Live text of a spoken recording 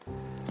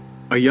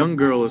A young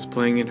girl is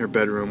playing in her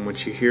bedroom when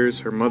she hears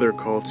her mother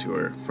call to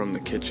her from the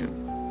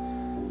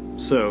kitchen.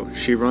 So,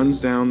 she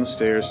runs down the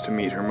stairs to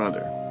meet her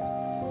mother.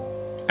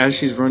 As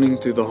she's running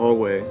through the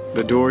hallway,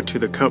 the door to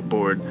the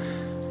cupboard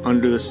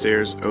under the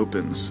stairs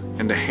opens,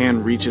 and a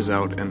hand reaches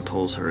out and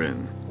pulls her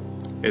in.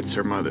 It's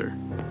her mother.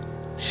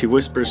 She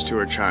whispers to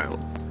her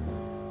child,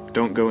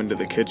 "Don't go into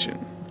the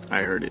kitchen.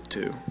 I heard it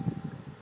too."